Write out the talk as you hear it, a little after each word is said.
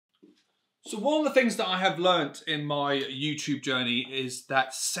So one of the things that I have learnt in my YouTube journey is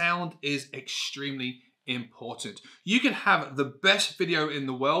that sound is extremely important. You can have the best video in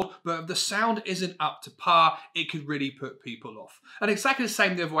the world, but if the sound isn't up to par, it could really put people off. And exactly the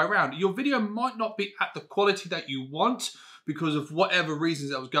same the other way around. Your video might not be at the quality that you want because of whatever reasons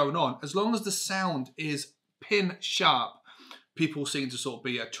that was going on. As long as the sound is pin sharp, people seem to sort of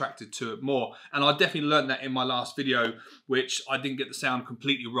be attracted to it more. And I definitely learned that in my last video, which I didn't get the sound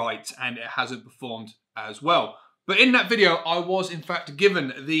completely right and it hasn't performed as well. But in that video, I was in fact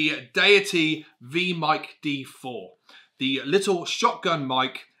given the DEITY V-MIC D4, the little shotgun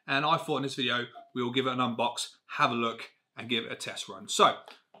mic, and I thought in this video, we will give it an unbox, have a look, and give it a test run. So,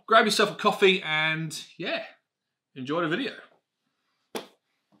 grab yourself a coffee and yeah, enjoy the video.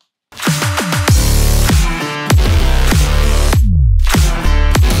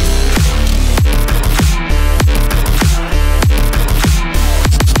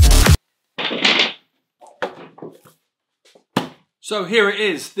 So here it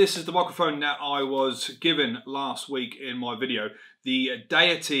is. This is the microphone that I was given last week in my video, the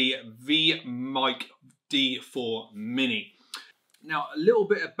DEITY V-MIC D4 Mini. Now, a little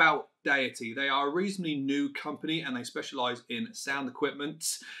bit about DEITY. They are a reasonably new company and they specialize in sound equipment.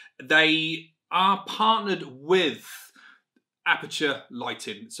 They are partnered with Aperture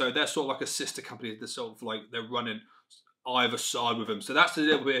Lighting. So they're sort of like a sister company. They're sort of like, they're running either side with them. So that's a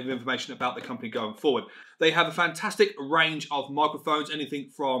little bit of information about the company going forward. They have a fantastic range of microphones, anything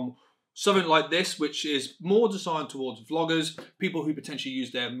from something like this, which is more designed towards vloggers, people who potentially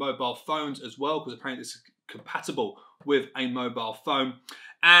use their mobile phones as well, because apparently it's compatible with a mobile phone.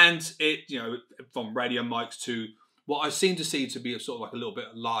 And it, you know, from radio mics to what I seem to see to be a sort of like a little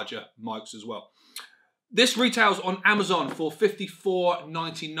bit larger mics as well. This retails on Amazon for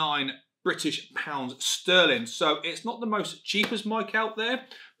 £54.99 British pounds sterling. So it's not the most cheapest mic out there,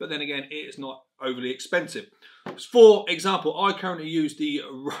 but then again, it is not overly expensive. For example, I currently use the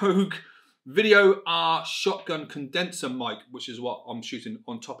Rogue Video R shotgun condenser mic, which is what I'm shooting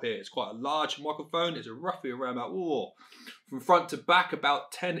on top here. It's quite a large microphone. It's roughly around about, from front to back,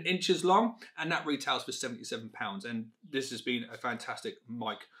 about 10 inches long, and that retails for £77. And this has been a fantastic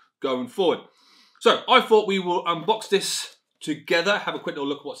mic going forward. So I thought we will unbox this together, have a quick little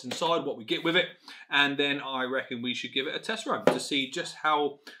look at what's inside, what we get with it, and then I reckon we should give it a test run to see just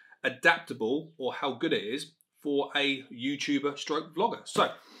how adaptable or how good it is for a YouTuber stroke vlogger.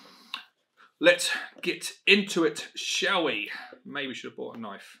 So let's get into it, shall we? Maybe we should have bought a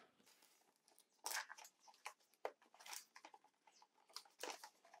knife.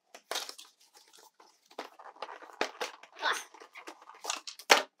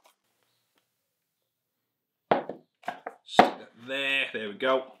 There we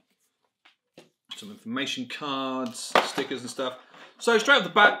go. Some information cards, stickers and stuff. So straight off the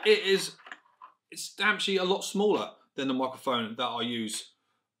bat, it's actually a lot smaller than the microphone that I use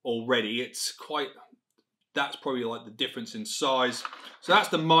already. That's probably like the difference in size. So that's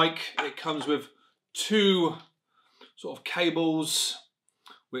the mic. It comes with two sort of cables,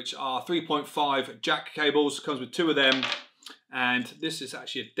 which are 3.5 jack cables. Comes with two of them. And this is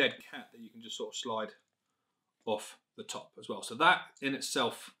actually a dead cat that you can just sort of slide off the top as well. So that in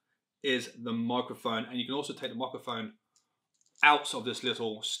itself is the microphone, and you can also take the microphone out of this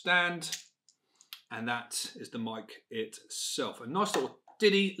little stand, and that is the mic itself. A nice little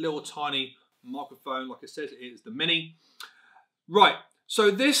little tiny microphone. Like I said, it is the Mini. Right,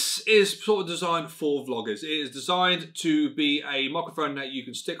 so this is sort of designed for vloggers. It is designed to be a microphone that you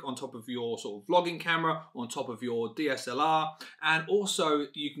can stick on top of your sort of vlogging camera, on top of your DSLR, and also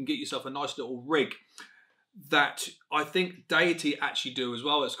you can get yourself a nice little rig that I think DEITY actually do as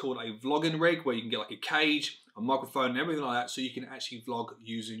well. It's called a vlogging rig, where you can get like a cage, a microphone and everything like that, so you can actually vlog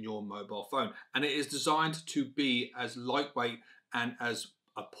using your mobile phone. And it is designed to be as lightweight and as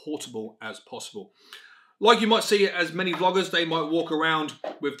portable as possible. Like you might see it as many vloggers, they might walk around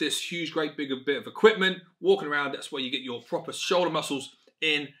with this huge, great big bit of equipment, walking around. That's where you get your proper shoulder muscles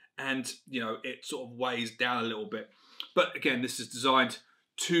in, and you know, it sort of weighs down a little bit. But again, this is designed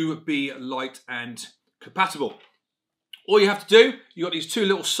to be light and compatible. All you have to do, you got these two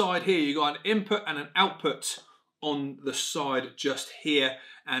little side here, you got an input and an output on the side just here,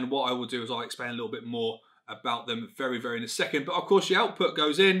 and what I will do is I'll explain a little bit more about them very in a second. But of course your output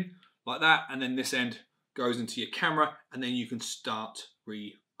goes in like that, and then this end goes into your camera, and then you can start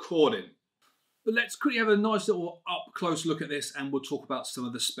recording. But let's quickly have a nice little up close look at this, and we'll talk about some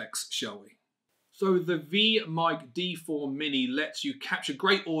of the specs, shall we? So the V-MIC D4 Mini lets you capture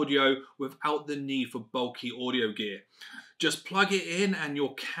great audio without the need for bulky audio gear. Just plug it in and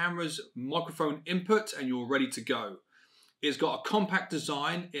your camera's microphone input and you're ready to go. It's got a compact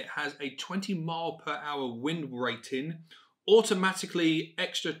design. It has a 20 mile per hour wind rating, automatically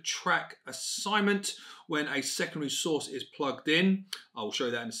extra track assignment when a secondary source is plugged in. I will show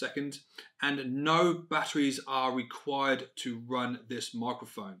you that in a second. And no batteries are required to run this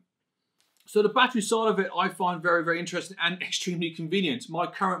microphone. So the battery side of it I find very, very interesting and extremely convenient. My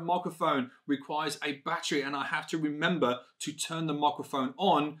current microphone requires a battery and I have to remember to turn the microphone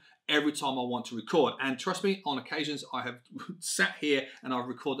on every time I want to record. And trust me, on occasions I have sat here and I've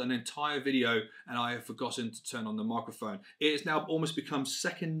recorded an entire video and I have forgotten to turn on the microphone. It has now almost become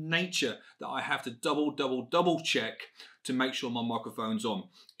second nature that I have to double check to make sure my microphone's on.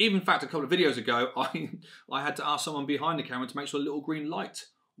 Even in fact, a couple of videos ago, I had to ask someone behind the camera to make sure a little green light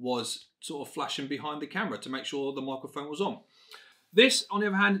was sort of flashing behind the camera to make sure the microphone was on. This, on the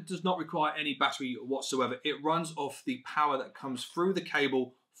other hand, does not require any battery whatsoever. It runs off the power that comes through the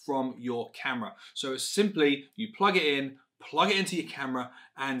cable from your camera. So it's simply, you plug it into your camera,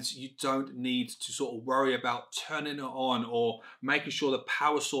 and you don't need to sort of worry about turning it on or making sure the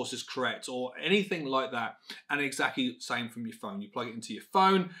power source is correct or anything like that. And exactly the same from your phone. You plug it into your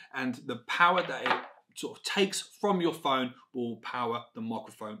phone and the power that it sort of takes from your phone will power the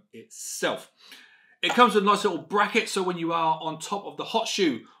microphone itself. It comes with a nice little bracket, so when you are on top of the hot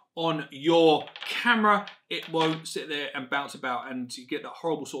shoe on your camera, it won't sit there and bounce about and you get that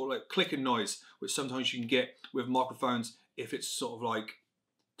horrible sort of like clicking noise, which sometimes you can get with microphones if it's sort of like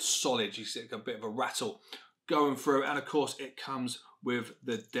solid. You see a bit of a rattle going through, and of course it comes with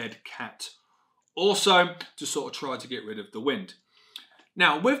the dead cat also to sort of try to get rid of the wind.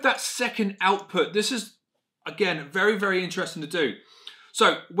 Now, with that second output, this is, again, very, very interesting to do.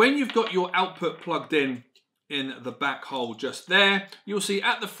 So when you've got your output plugged in the back hole just there, you'll see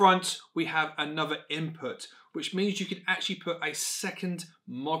at the front, we have another input, which means you can actually put a second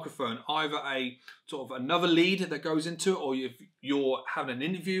microphone, either a sort of another lead that goes into it, or if you're having an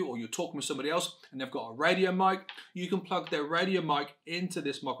interview or you're talking with somebody else and they've got a radio mic, you can plug their radio mic into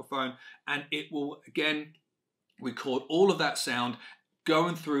this microphone and it will, again, record all of that sound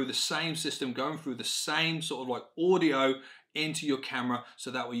going through the same system, going through the same sort of like audio into your camera, so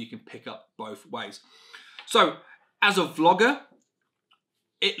that way you can pick up both ways. So as a vlogger,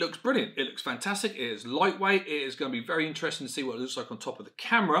 it looks brilliant. It looks fantastic. It is lightweight. It is going to be very interesting to see what it looks like on top of the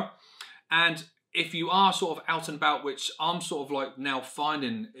camera. And if you are sort of out and about, which I'm sort of like now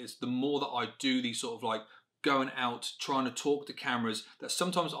finding is the more that I do these sort of like going out, trying to talk to cameras, that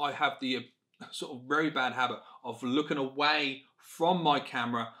sometimes I have the sort of very bad habit of looking away from my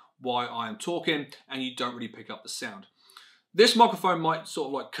camera while I am talking, and you don't really pick up the sound. This microphone might sort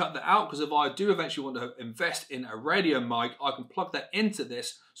of like cut that out, because if I do eventually want to invest in a radio mic, I can plug that into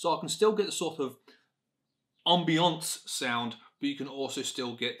this so I can still get the sort of ambiance sound, but you can also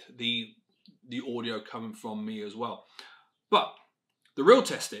still get the audio coming from me as well. But the real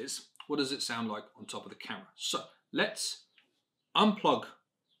test is, what does it sound like on top of the camera? So let's unplug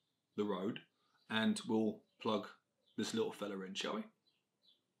the Rode and we'll plug this little fella in, shall we?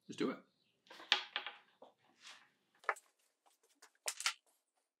 Let's do it.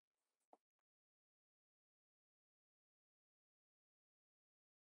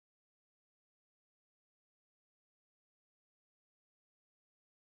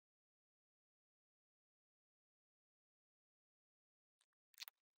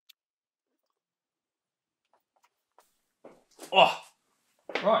 Oh,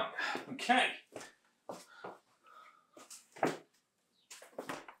 right, okay.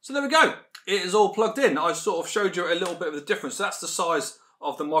 So there we go. It is all plugged in. I sort of showed you a little bit of the difference. That's the size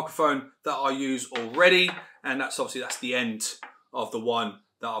of the microphone that I use already, and that's the end of the one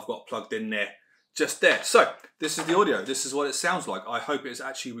that I've got plugged in there, just there. So this is the audio. This is what it sounds like. I hope it's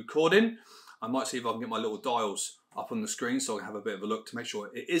actually recording. I might see if I can get my little dials up on the screen so I can have a bit of a look to make sure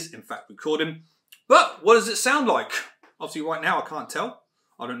it is in fact recording. But what does it sound like? Obviously right now I can't tell.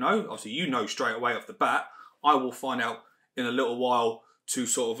 I don't know. Obviously you know straight away off the bat. I will find out in a little while, to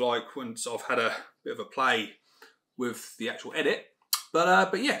sort of like once I've had a bit of a play with the actual edit.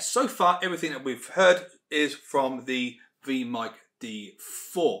 But yeah, so far everything that we've heard is from the V-MIC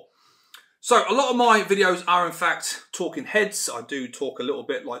D4. So a lot of my videos are in fact talking heads. I do talk a little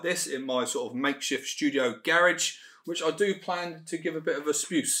bit like this in my sort of makeshift studio garage, which I do plan to give a bit of a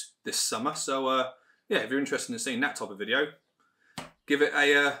spruce this summer. So yeah, if you're interested in seeing that type of video, give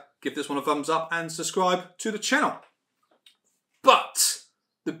this one a thumbs up and subscribe to the channel. But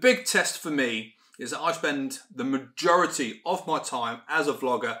the big test for me is that I spend the majority of my time as a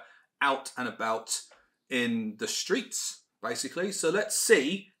vlogger out and about in the streets, basically. So let's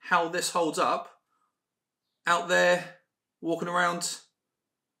see how this holds up out there, walking around,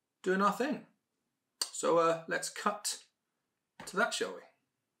 doing our thing. So let's cut to that, shall we?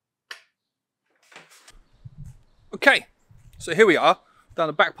 Okay, so here we are, down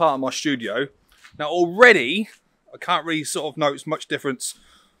the back part of my studio. Now already, I can't really sort of notice much difference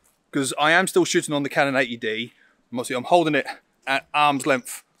because I am still shooting on the Canon 80D. Obviously I'm holding it at arm's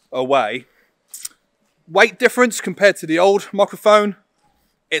length away. Weight difference compared to the old microphone,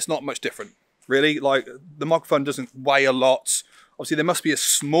 it's not much different, really. Like, the microphone doesn't weigh a lot. Obviously there must be a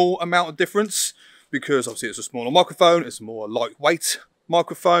small amount of difference because obviously it's a smaller microphone, it's a more lightweight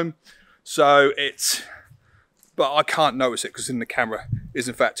microphone. So it's, but I can't notice it because the camera is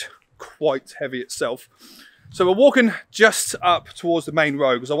in fact quite heavy itself. So we're walking just up towards the main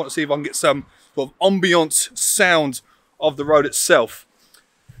road because I want to see if I can get some sort of ambiance sound of the road itself.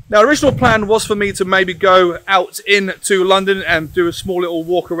 Now, the original plan was for me to maybe go out into London and do a small little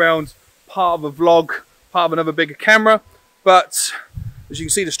walk around, part of a vlog, part of another bigger camera. But as you can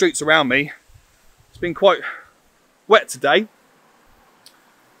see, the streets around me, it's been quite wet today.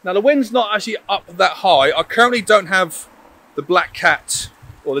 Now, the wind's not actually up that high. I currently don't have the black cat,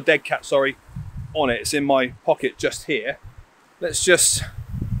 or the dead cat, sorry, on it. It's in my pocket just here. Let's just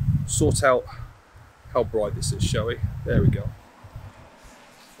sort out how bright this is, shall we? There we go.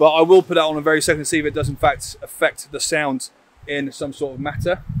 But I will put that on a very second to see if it does in fact affect the sound in some sort of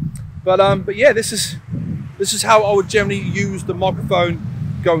matter. But yeah, this is how I would generally use the microphone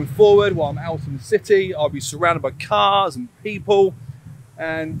going forward while I'm out in the city. I'll be surrounded by cars and people,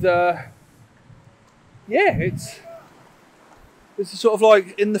 and yeah, this is sort of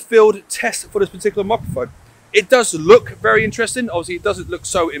like in the field test for this particular microphone. It does look very interesting. Obviously, it doesn't look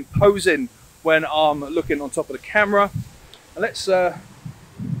so imposing when I'm looking on top of the camera. And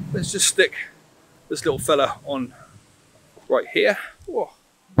let's just stick this little fella on right here. Whoa.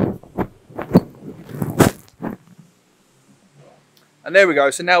 And there we go.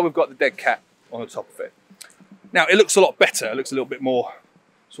 So now we've got the dead cat on the top of it. Now it looks a lot better. It looks a little bit more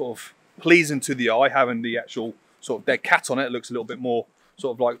sort of pleasing to the eye, having the actual sort of dead cat on it. It looks a little bit more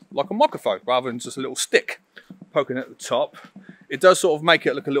sort of like a microphone rather than just a little stick poking at the top. It does sort of make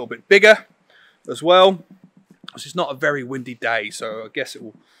it look a little bit bigger as well. It's not a very windy day, so I guess it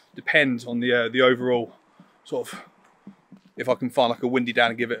will depend on the overall sort of, if I can find like a windy day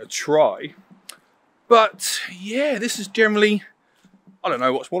and give it a try. But yeah, this is generally, I don't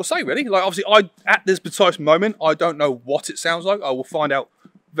know what's more to say really. Like, obviously at this precise moment, I don't know what it sounds like. I will find out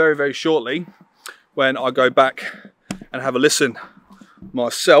very, very shortly when I go back and have a listen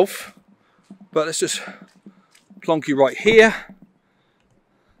myself. But let's just plonk you right here.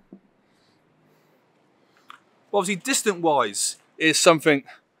 Obviously, distant wise is something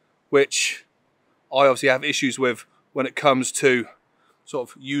which I obviously have issues with when it comes to sort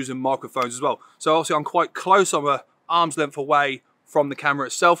of using microphones as well. So obviously I'm quite close, I'm a arm's length away from the camera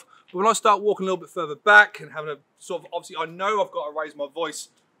itself. But when I start walking a little bit further back and having a sort of, obviously I know I've got to raise my voice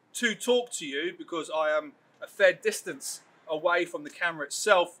to talk to you because I am a fair distance away from the camera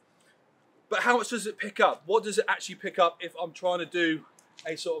itself. But how much does it pick up? What does it actually pick up if I'm trying to do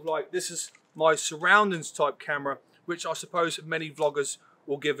a sort of like, this is my surroundings type camera, which I suppose many vloggers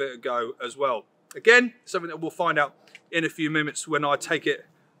will give it a go as well. Again, something that we'll find out in a few minutes when I take it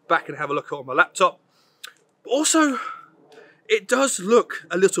back and have a look on my laptop. But also, it does look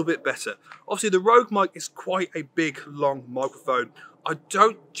a little bit better. Obviously, the Rogue mic is quite a big, long microphone. I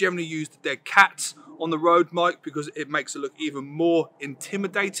don't generally use the dead cats on the Rogue mic because it makes it look even more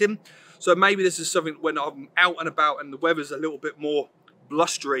intimidating. So maybe this is something when I'm out and about and the weather's a little bit more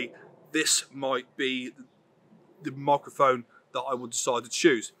blustery, this might be the microphone that I would decide to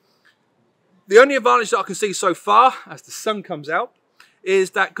choose. The only advantage that I can see so far as the sun comes out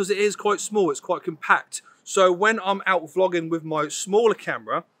is that because it is quite small, it's quite compact. So when I'm out vlogging with my smaller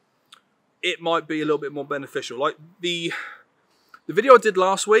camera, it might be a little bit more beneficial. Like the video I did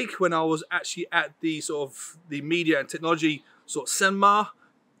last week when I was actually at the sort of the media and technology sort of seminar,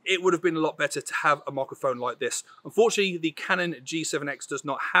 it would have been a lot better to have a microphone like this. Unfortunately, the Canon G7X does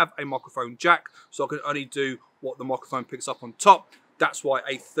not have a microphone jack, so I can only do what the microphone picks up on top. That's why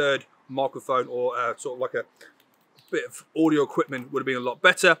a third microphone or sort of like a bit of audio equipment would have been a lot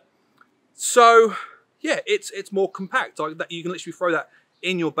better. So yeah, it's more compact. Like that, you can literally throw that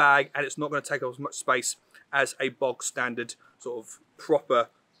in your bag and it's not going to take up as much space as a bog standard sort of proper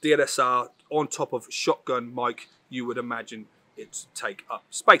DSLR on top of shotgun mic you would imagine it to take up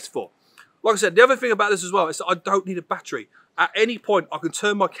space for. Like I said, the other thing about this as well is that I don't need a battery. At any point I can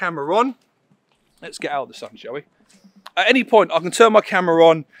turn my camera on. Let's get out of the sun, shall we? At any point I can turn my camera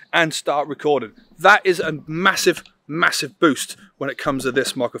on and start recording. That is a massive, massive boost when it comes to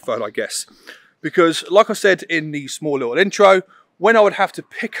this microphone, I guess. Because like I said in the small little intro, when I would have to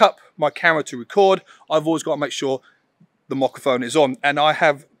pick up my camera to record, I've always got to make sure the microphone is on. And I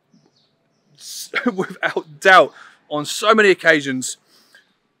have, without doubt, on so many occasions,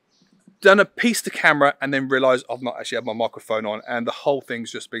 done a piece to camera and then realised I've not actually had my microphone on, and the whole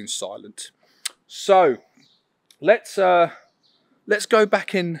thing's just been silent. So let's go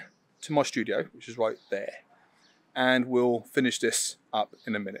back in to my studio, which is right there, and we'll finish this up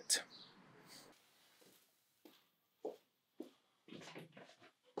in a minute.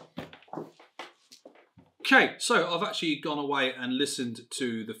 Okay, so I've actually gone away and listened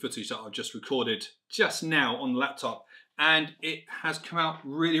to the footage that I've just recorded just now on the laptop, and it has come out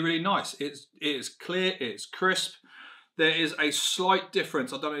really, really nice. It is clear, it's crisp. There is a slight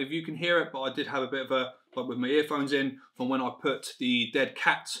difference. I don't know if you can hear it, but I did have a bit of a, like with my earphones in, from when I put the dead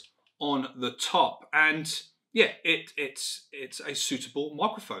cat on the top. And yeah, it's a suitable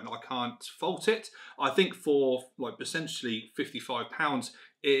microphone. I can't fault it. I think for like essentially £55,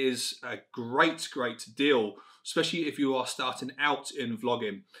 it is a great deal, especially if you are starting out in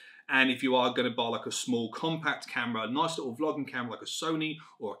vlogging. And if you are going to buy like a small compact camera, a nice little vlogging camera like a Sony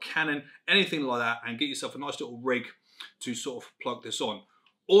or a Canon, anything like that, and get yourself a nice little rig to sort of plug this on.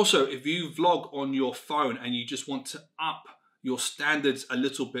 Also, if you vlog on your phone and you just want to up your standards a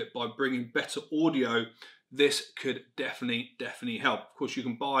little bit by bringing better audio, this could definitely help. Of course, you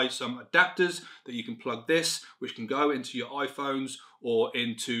can buy some adapters that you can plug this, which can go into your iPhones or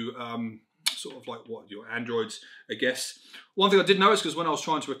into sort of like what, your Androids, I guess. One thing I did notice, because when I was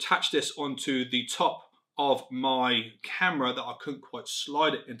trying to attach this onto the top of my camera that I couldn't quite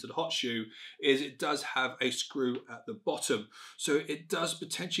slide it into the hot shoe, is it does have a screw at the bottom. So it does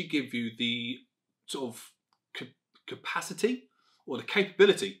potentially give you the sort of capacity, or the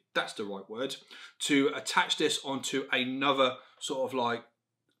capability, that's the right word, to attach this onto another sort of like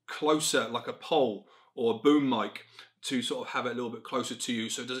closer, like a pole or a boom mic, to sort of have it a little bit closer to you,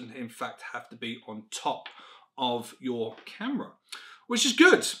 so it doesn't in fact have to be on top of your camera, which is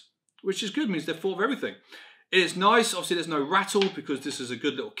good. Which is good, means they're full of everything. It is nice, obviously there's no rattle because this is a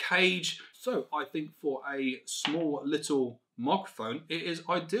good little cage. So I think for a small little microphone, it is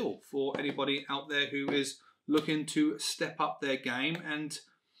ideal for anybody out there who is looking to step up their game and,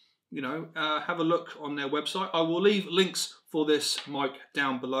 you know, have a look on their website. I will leave links for this mic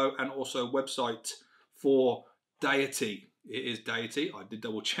down below, and also a website for DEITY. It is DEITY, I did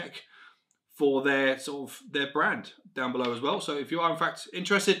double check, for their sort of their brand down below as well. So if you are in fact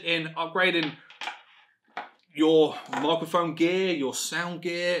interested in upgrading your microphone gear, your sound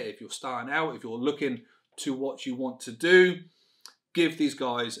gear, if you're starting out, if you're looking to what you want to do, give these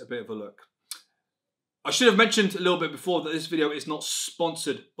guys a bit of a look. I should have mentioned a little bit before that this video is not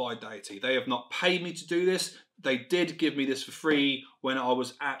sponsored by DEITY. They have not paid me to do this. They did give me this for free when I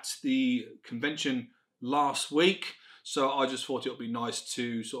was at the convention last week. So I just thought it would be nice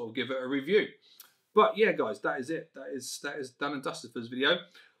to sort of give it a review. But yeah, guys, that is it. That is done and dusted for this video.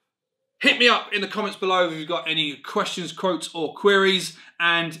 Hit me up in the comments below if you've got any questions, quotes, or queries.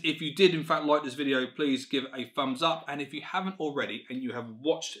 And if you did in fact like this video, please give a thumbs up. And if you haven't already and you have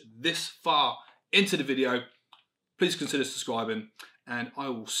watched this far into the video, please consider subscribing, and I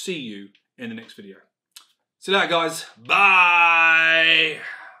will see you in the next video. See you later, guys. Bye.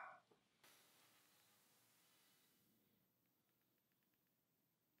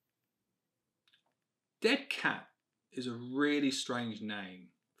 Dead cat is a really strange name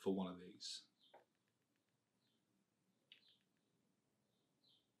for one of these.